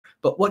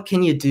But what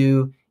can you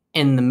do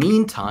in the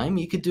meantime?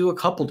 You could do a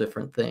couple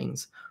different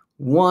things.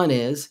 One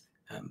is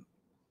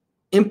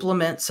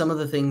implement some of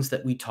the things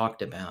that we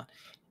talked about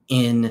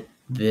in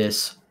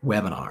this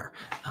webinar.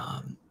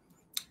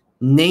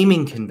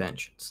 Naming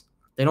conventions.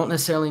 They don't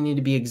necessarily need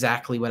to be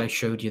exactly what I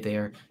showed you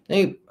there.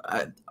 They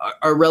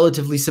are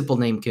relatively simple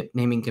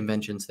naming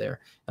conventions there.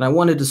 And I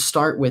wanted to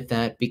start with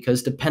that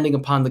because depending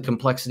upon the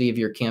complexity of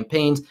your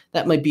campaigns,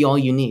 that might be all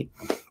you need.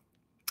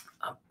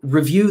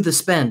 Review the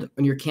spend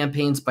on your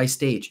campaigns by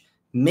stage.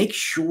 Make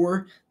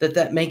sure that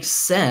that makes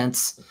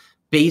sense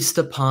based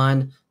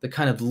upon the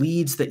kind of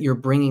leads that you're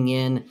bringing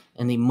in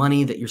and the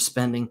money that you're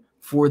spending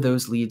for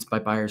those leads by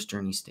buyer's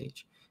journey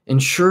stage.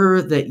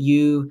 Ensure that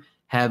you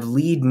have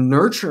lead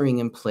nurturing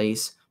in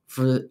place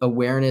for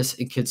awareness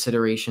and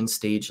consideration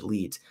stage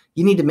leads.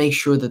 You need to make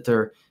sure that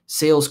they're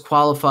sales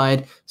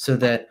qualified so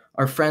that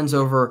our friends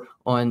over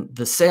on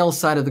the sales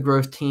side of the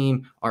growth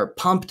team are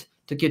pumped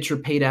to get your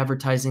paid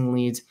advertising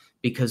leads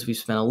because we've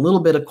spent a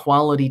little bit of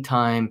quality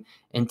time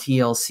in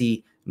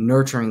TLC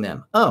nurturing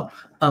them.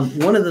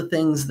 One of the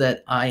things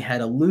that I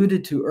had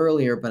alluded to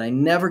earlier, but I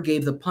never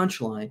gave the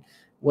punchline,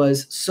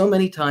 was so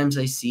many times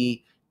I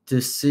see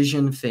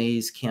decision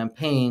phase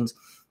campaigns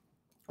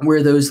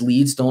where those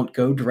leads don't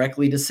go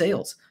directly to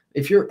sales.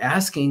 If you're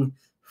asking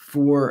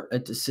for a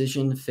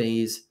decision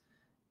phase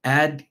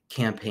ad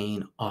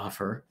campaign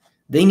offer,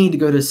 they need to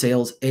go to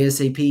sales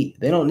ASAP.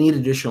 They don't need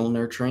additional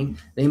nurturing.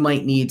 They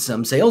might need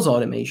some sales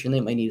automation.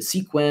 They might need a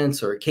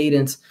sequence or a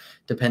cadence,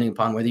 depending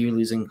upon whether you're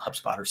using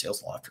HubSpot or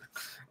Salesloft or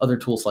other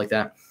tools like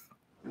that,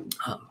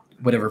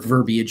 whatever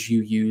verbiage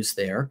you use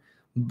there.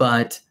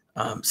 But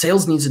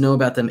sales needs to know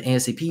about them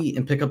ASAP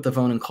and pick up the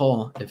phone and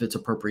call if it's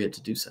appropriate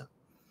to do so.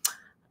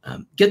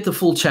 Get the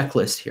full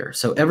checklist here.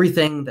 So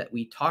everything that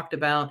we talked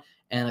about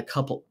and a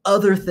couple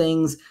other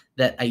things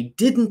that I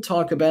didn't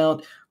talk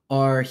about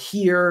are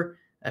here.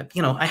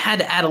 I had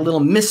to add a little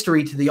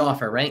mystery to the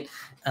offer, right?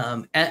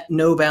 At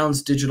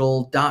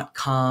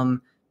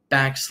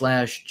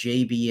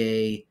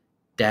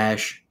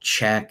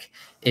noboundsdigital.com/JBA-check.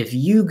 If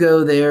you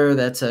go there,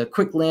 that's a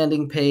quick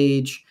landing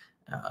page.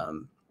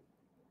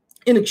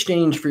 In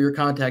exchange for your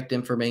contact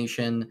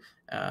information,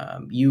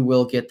 you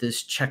will get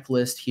this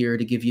checklist here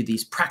to give you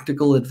these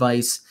practical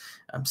advice.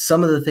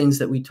 Some of the things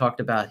that we talked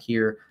about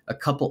here, a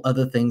couple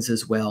other things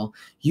as well.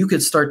 You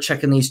could start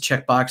checking these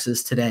check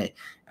boxes today.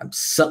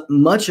 So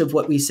much of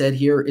what we said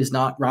here is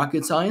not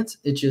rocket science.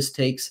 It just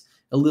takes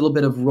a little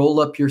bit of roll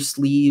up your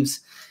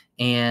sleeves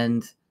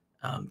and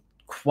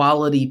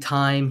quality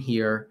time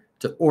here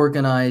to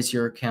organize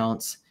your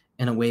accounts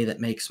in a way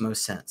that makes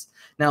most sense.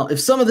 Now, if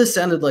some of this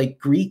sounded like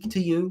Greek to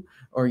you,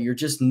 or you're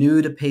just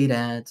new to paid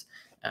ads,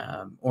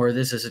 or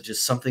this is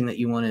just something that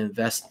you want to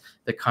invest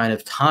the kind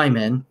of time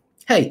in,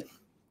 hey,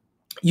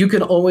 you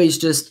can always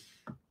just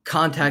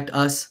contact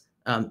us.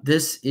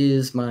 This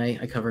is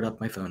I covered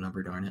up my phone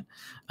number, darn it.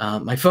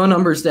 My phone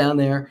number is down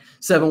there,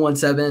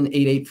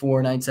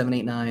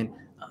 717-884-9789.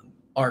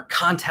 Our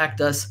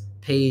contact us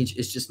page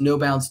is just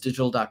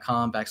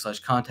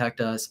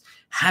noboundsdigital.com/contact us.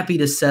 Happy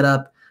to set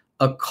up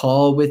a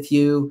call with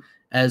you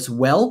as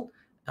well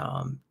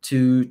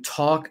to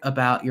talk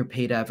about your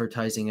paid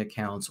advertising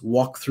accounts,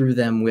 walk through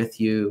them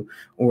with you,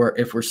 or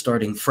if we're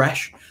starting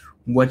fresh,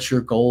 what your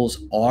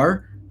goals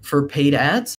are for paid ads.